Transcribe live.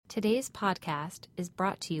Today's podcast is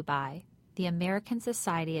brought to you by the American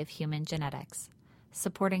Society of Human Genetics,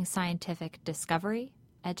 supporting scientific discovery,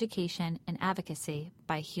 education, and advocacy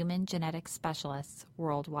by human genetics specialists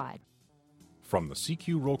worldwide. From the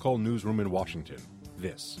CQ Roll Call Newsroom in Washington,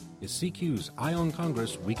 this is CQ's Eye on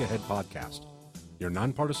Congress Week Ahead podcast, your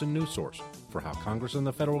nonpartisan news source for how Congress and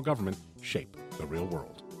the federal government shape the real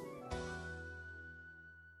world.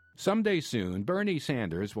 Someday soon, Bernie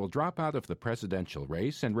Sanders will drop out of the presidential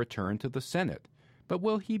race and return to the Senate. But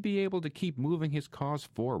will he be able to keep moving his cause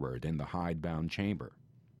forward in the hidebound chamber?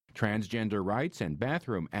 Transgender rights and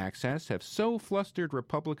bathroom access have so flustered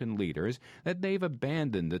Republican leaders that they've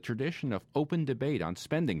abandoned the tradition of open debate on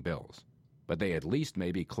spending bills. But they at least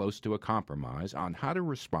may be close to a compromise on how to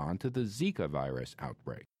respond to the Zika virus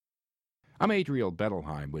outbreak. I'm Adriel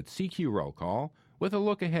Bettelheim with CQ Roll Call, with a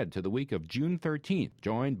look ahead to the week of June 13th,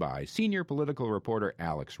 joined by senior political reporter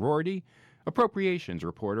Alex Rorty, appropriations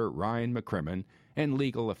reporter Ryan McCrimmon, and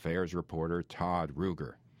legal affairs reporter Todd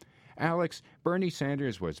Ruger. Alex, Bernie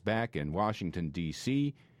Sanders was back in Washington,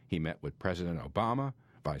 D.C. He met with President Obama,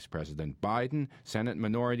 Vice President Biden, Senate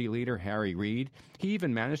Minority Leader Harry Reid. He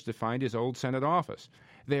even managed to find his old Senate office.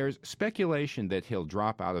 There's speculation that he'll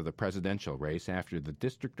drop out of the presidential race after the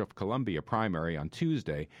District of Columbia primary on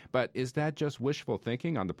Tuesday, but is that just wishful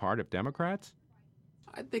thinking on the part of Democrats?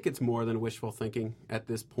 I think it's more than wishful thinking at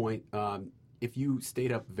this point. If you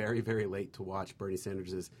stayed up very, very late to watch Bernie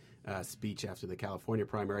Sanders' speech after the California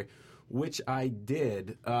primary, which I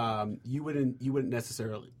did, you wouldn't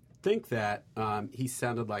necessarily think that he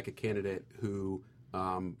sounded like a candidate who,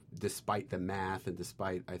 despite the math and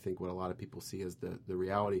despite, I think, what a lot of people see as the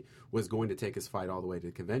reality, was going to take his fight all the way to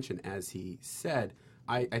the convention. As he said,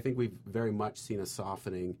 I think we've very much seen a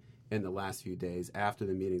softening in the last few days after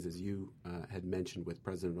the meetings, as you had mentioned, with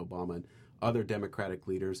President Obama and other Democratic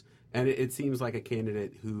leaders. And it seems like a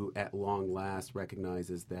candidate who, at long last,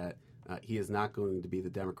 recognizes that he is not going to be the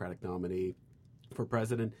Democratic nominee for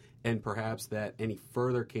president, and perhaps that any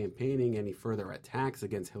further campaigning, any further attacks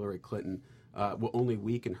against Hillary Clinton will only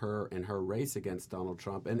weaken her in her race against Donald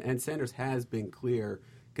Trump. And Sanders has been clear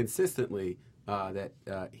consistently that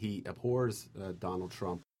he abhors Donald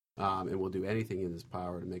Trump and will do anything in his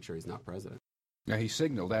power to make sure he's not president. Now, he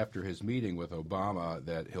signaled after his meeting with Obama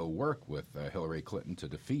that he'll work with Hillary Clinton to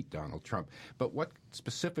defeat Donald Trump. But what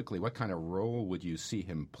kind of role would you see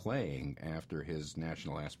him playing after his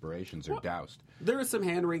national aspirations are doused? There is some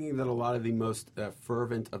hand-wringing that a lot of the most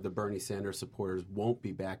fervent of the Bernie Sanders supporters won't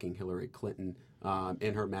be backing Hillary Clinton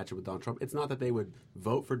in her matchup with Donald Trump. It's not that they would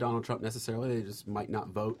vote for Donald Trump necessarily. They just might not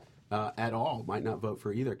vote at all, might not vote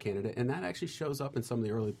for either candidate. And that actually shows up in some of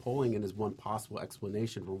the early polling and is one possible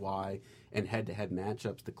explanation for why, in head-to-head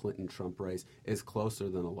matchups, the Clinton-Trump race is closer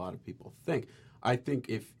than a lot of people think. I think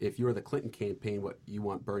if you're the Clinton campaign, what you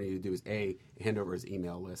want Bernie to do is, A, hand over his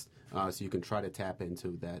email list so you can try to tap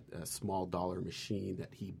into that small dollar machine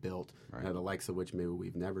that he built, right, the likes of which maybe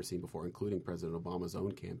we've never seen before, including President Obama's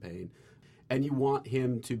own campaign. And you want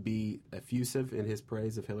him to be effusive in his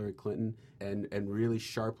praise of Hillary Clinton and really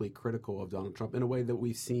sharply critical of Donald Trump in a way that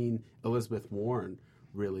we've seen Elizabeth Warren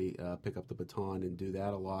really pick up the baton and do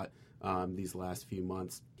that a lot these last few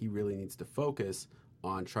months. He really needs to focus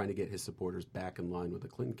on trying to get his supporters back in line with the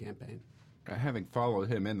Clinton campaign. Having followed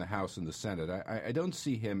him in the House and the Senate, I don't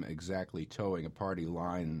see him exactly towing a party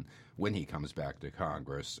line when he comes back to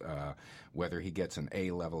Congress, whether he gets an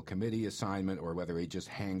A-level committee assignment or whether he just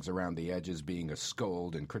hangs around the edges being a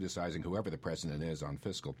scold and criticizing whoever the president is on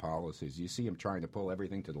fiscal policies. You see him trying to pull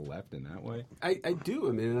everything to the left in that way? I do.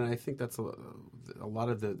 I mean, and I think that's a lot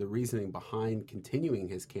of the reasoning behind continuing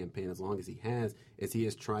his campaign as long as he has, is he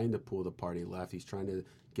is trying to pull the party left. He's trying to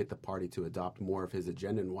get the party to adopt more of his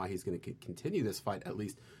agenda, and why he's going to continue this fight, at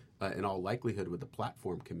least in all likelihood, with the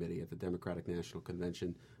Platform Committee at the Democratic National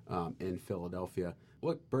Convention in Philadelphia.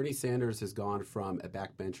 Look, Bernie Sanders has gone from a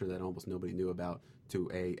backbencher that almost nobody knew about to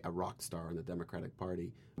a rock star in the Democratic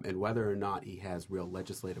Party. And whether or not he has real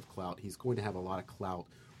legislative clout, he's going to have a lot of clout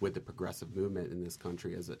with the progressive movement in this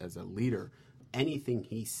country as a leader. Anything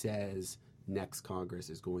he says next Congress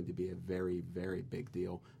is going to be a very, very big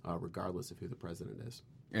deal, regardless of who the president is.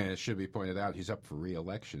 And it should be pointed out, he's up for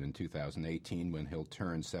re-election in 2018 when he'll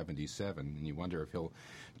turn 77. And you wonder if he'll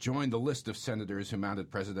join the list of senators who mounted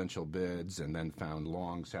presidential bids and then found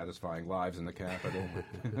long, satisfying lives in the Capitol.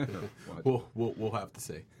 We'll have to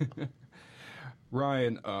see.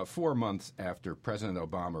 Ryan, 4 months after President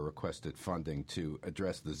Obama requested funding to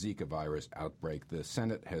address the Zika virus outbreak, the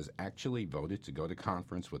Senate has actually voted to go to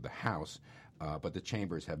conference with the House, but the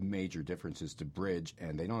chambers have major differences to bridge,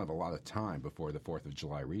 and they don't have a lot of time before the 4th of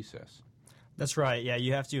July recess. That's right. Yeah,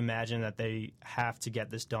 you have to imagine that they have to get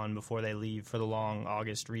this done before they leave for the long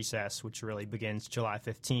August recess, which really begins July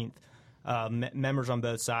 15th. Members on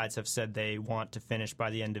both sides have said they want to finish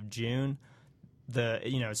by the end of June.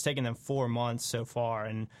 It's taken them 4 months so far,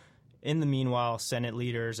 and in the meanwhile, Senate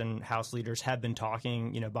leaders and House leaders have been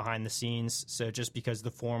talking, behind the scenes. So just because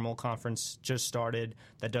the formal conference just started,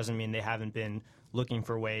 that doesn't mean they haven't been looking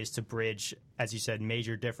for ways to bridge, as you said,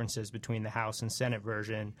 major differences between the House and Senate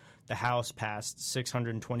version. The House passed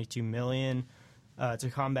 $622 million to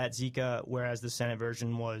combat Zika, whereas the Senate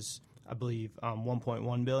version was, I believe,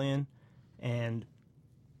 $1.1 billion. And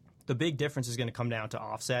the big difference is going to come down to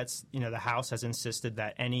offsets. The House has insisted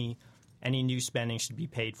that any new spending should be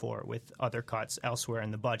paid for with other cuts elsewhere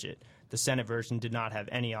in the budget. The Senate version did not have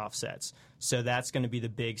any offsets. So that's going to be the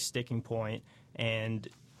big sticking point, and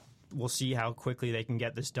we'll see how quickly they can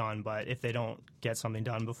get this done. But if they don't get something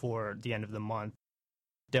done before the end of the month,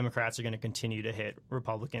 Democrats are going to continue to hit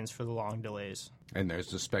Republicans for the long delays. And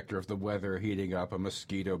there's the specter of the weather heating up, a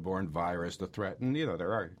mosquito-borne virus, the threat, and,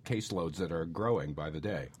 there are caseloads that are growing by the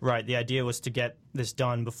day. Right. The idea was to get this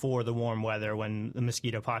done before the warm weather when the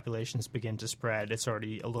mosquito populations begin to spread. It's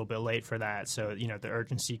already a little bit late for that, so, the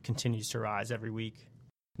urgency continues to rise every week.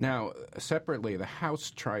 Now, separately, the House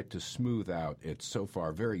tried to smooth out its so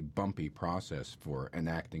far very bumpy process for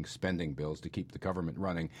enacting spending bills to keep the government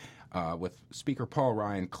running, with Speaker Paul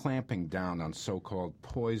Ryan clamping down on so-called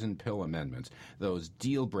poison pill amendments, those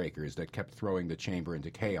deal breakers that kept throwing the chamber into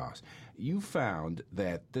chaos. You found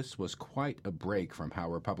that this was quite a break from how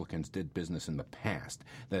Republicans did business in the past,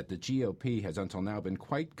 that the GOP has until now been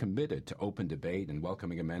quite committed to open debate and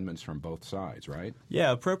welcoming amendments from both sides, right?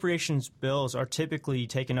 Yeah, appropriations bills are typically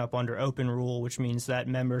taken up under open rule, which means that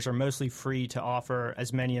members are mostly free to offer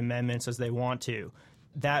as many amendments as they want to.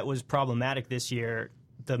 That was problematic this year.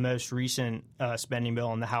 The most recent spending bill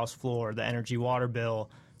on the House floor, the energy water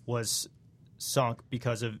bill, was sunk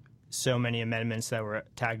because of so many amendments that were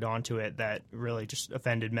tagged onto it that really just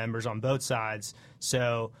offended members on both sides.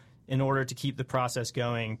 So in order to keep the process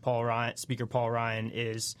going, Speaker Paul Ryan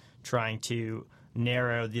is trying to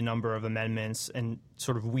narrow the number of amendments and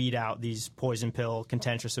sort of weed out these poison pill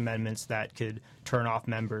contentious amendments that could turn off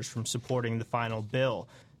members from supporting the final bill.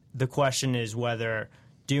 The question is whether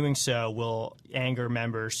doing so will anger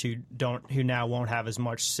members who now won't have as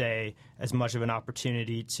much say, as much of an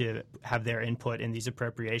opportunity to have their input in these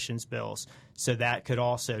appropriations bills. So that could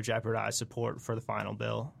also jeopardize support for the final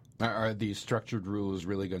bill. Are these structured rules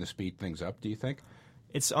really going to speed things up, do you think?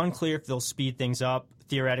 It's unclear if they'll speed things up.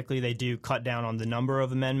 Theoretically, they do cut down on the number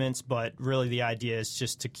of amendments, but really the idea is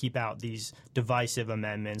just to keep out these divisive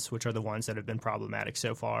amendments, which are the ones that have been problematic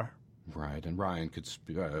so far. Right, and Ryan could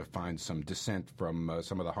find some dissent from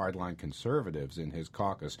some of the hardline conservatives in his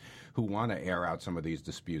caucus who want to air out some of these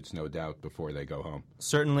disputes, no doubt, before they go home.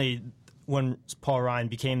 Certainly, when Paul Ryan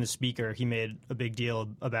became the Speaker, he made a big deal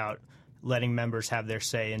about letting members have their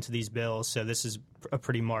say into these bills, so this is a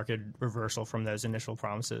pretty marked reversal from those initial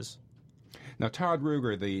promises. Now, Todd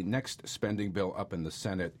Ruger, the next spending bill up in the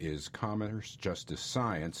Senate is Commerce, Justice,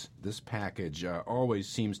 Science. This package always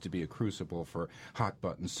seems to be a crucible for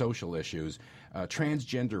hot-button social issues.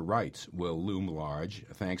 Transgender rights will loom large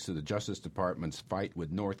thanks to the Justice Department's fight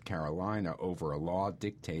with North Carolina over a law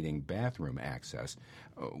dictating bathroom access.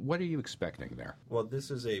 What are you expecting there? Well,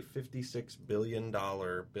 this is a $56 billion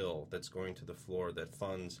bill that's going to the floor that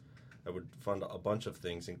would fund a bunch of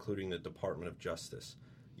things, including the Department of Justice.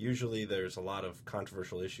 Usually there's a lot of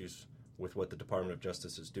controversial issues with what the Department of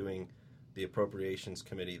Justice is doing. The Appropriations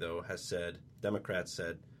Committee, though, Democrats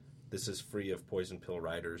said, this is free of poison pill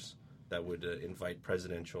riders that would invite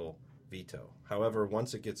presidential veto. However,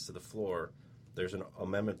 once it gets to the floor, there's an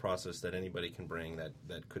amendment process that anybody can bring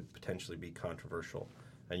that could potentially be controversial.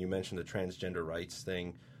 And you mentioned the transgender rights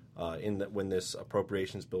thing. When this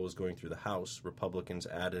appropriations bill was going through the House, Republicans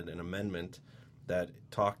added an amendment that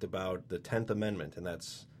talked about the 10th Amendment, and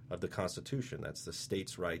that's of the Constitution. That's the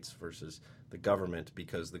states' rights versus the government,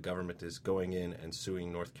 because the government is going in and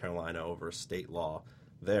suing North Carolina over a state law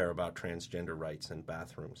there about transgender rights and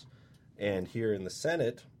bathrooms. And here in the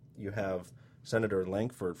Senate, you have Senator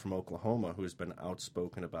Lankford from Oklahoma, who has been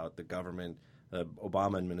outspoken about the government, the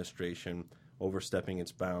Obama administration, overstepping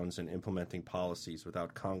its bounds and implementing policies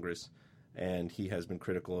without Congress. And he has been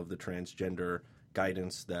critical of the transgender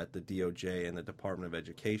guidance that the DOJ and the Department of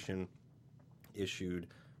Education issued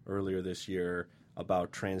earlier this year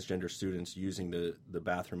about transgender students using the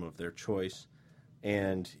bathroom of their choice.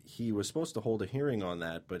 And he was supposed to hold a hearing on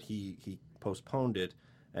that, but he postponed it,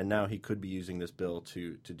 and now he could be using this bill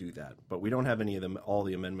to do that. But we don't have all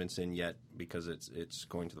the amendments in yet because it's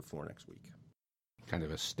going to the floor next week. kind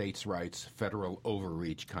of a states' rights, federal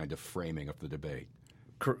overreach kind of framing of the debate.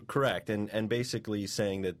 Correct, and basically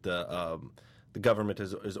saying that the government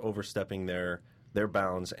is overstepping their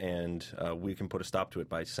bounds, and we can put a stop to it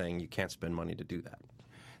by saying you can't spend money to do that.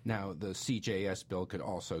 Now, the CJS bill could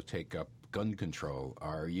also take up gun control.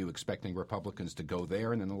 Are you expecting Republicans to go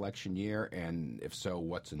there in an election year, and if so,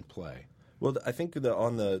 what's in play? Well, I think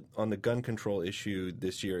on the gun control issue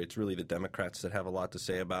this year, it's really the Democrats that have a lot to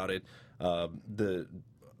say about it. The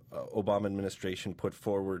Obama administration put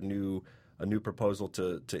forward a new proposal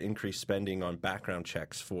to increase spending on background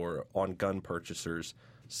checks on gun purchasers,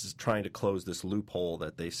 trying to close this loophole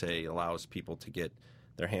that they say allows people to get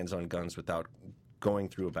their hands on guns without going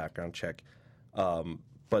through a background check.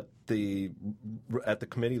 But at the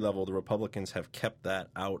committee level, the Republicans have kept that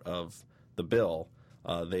out of the bill.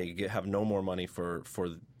 They have no more money for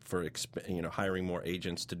hiring more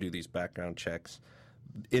agents to do these background checks.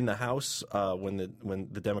 In the House, when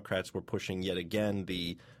the Democrats were pushing yet again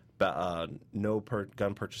the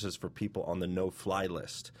gun purchases for people on the no-fly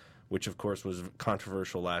list, which of course was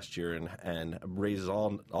controversial last year and raises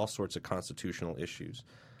all sorts of constitutional issues.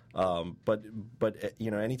 But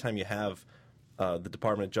anytime you have the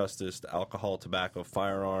Department of Justice, the alcohol, tobacco,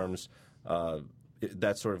 firearms,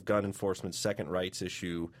 that sort of gun enforcement, second rights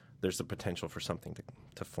issue, there's the potential for something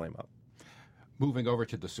to flame up. Moving over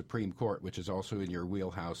to the Supreme Court, which is also in your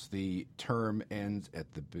wheelhouse, the term ends at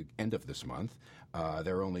the end of this month.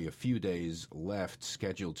 There are only a few days left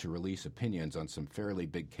scheduled to release opinions on some fairly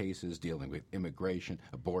big cases dealing with immigration,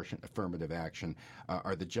 abortion, affirmative action.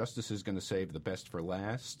 Are the justices going to save the best for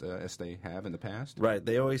last, as they have in the past? Right.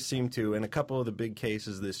 They always seem to. And a couple of the big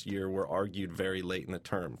cases this year were argued very late in the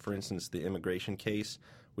term. For instance, the immigration case,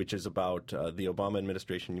 which is about the Obama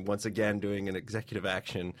administration once again doing an executive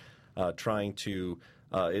action trying to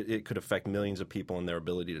it could affect millions of people and their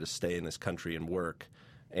ability to stay in this country and work.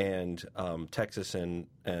 And Texas and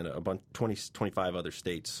a bunch 25 other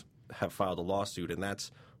states have filed a lawsuit, and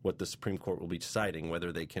that's what the Supreme Court will be deciding,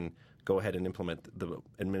 whether they can go ahead and the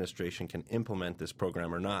administration can implement this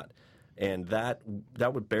program or not. And that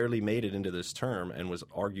would barely made it into this term and was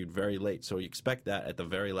argued very late. So you expect that at the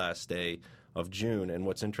very last day of June. And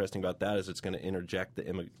what's interesting about that is it's going to interject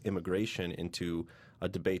the immigration into a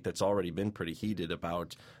debate that's already been pretty heated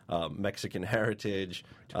about Mexican heritage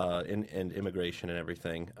and immigration and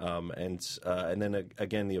everything. And then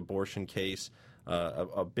again, the abortion case,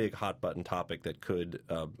 a big hot button topic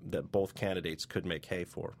that both candidates could make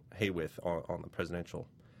hay with on the presidential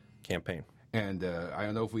campaign. And I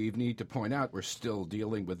don't know if we even need to point out we're still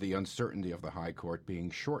dealing with the uncertainty of the High Court being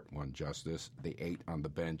short one justice, the 8 on the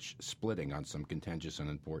bench splitting on some contentious and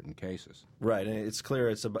important cases. Right, and it's clear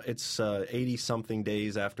it's 80-something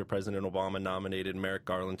days after President Obama nominated Merrick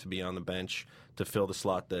Garland to be on the bench to fill the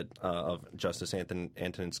slot of Justice Antonin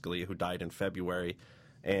Scalia, who died in February.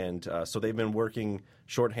 And so they've been working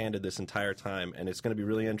shorthanded this entire time, and it's going to be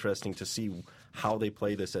really interesting to see how they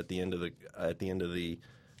play this at the end of the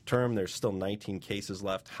term. There's still 19 cases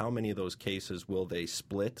left. How many of those cases will they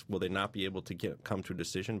split? Will they not be able to come to a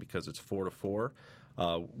decision because it's 4-4?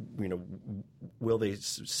 Will they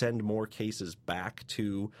send more cases back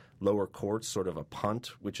to lower courts, sort of a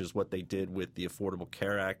punt, which is what they did with the Affordable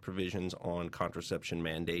Care Act provisions on contraception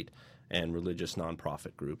mandate and religious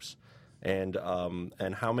nonprofit groups? And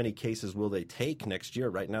how many cases will they take next year?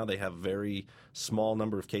 Right now, they have a very small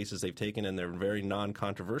number of cases they've taken, and they're very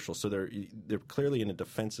non-controversial. So they're clearly in a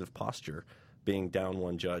defensive posture, being down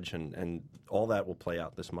one judge, and all that will play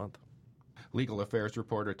out this month. Legal Affairs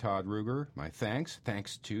reporter Todd Ruger, my thanks.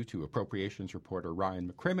 Thanks, too, to Appropriations reporter Ryan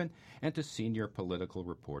McCrimmon and to senior political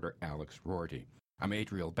reporter Alex Rorty. I'm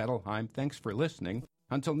Adriel Bettelheim. Thanks for listening.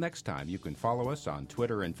 Until next time, you can follow us on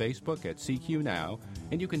Twitter and Facebook at CQ Now,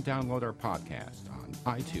 and you can download our podcast on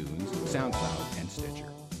iTunes, SoundCloud, and Stitcher.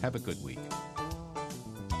 Have a good week.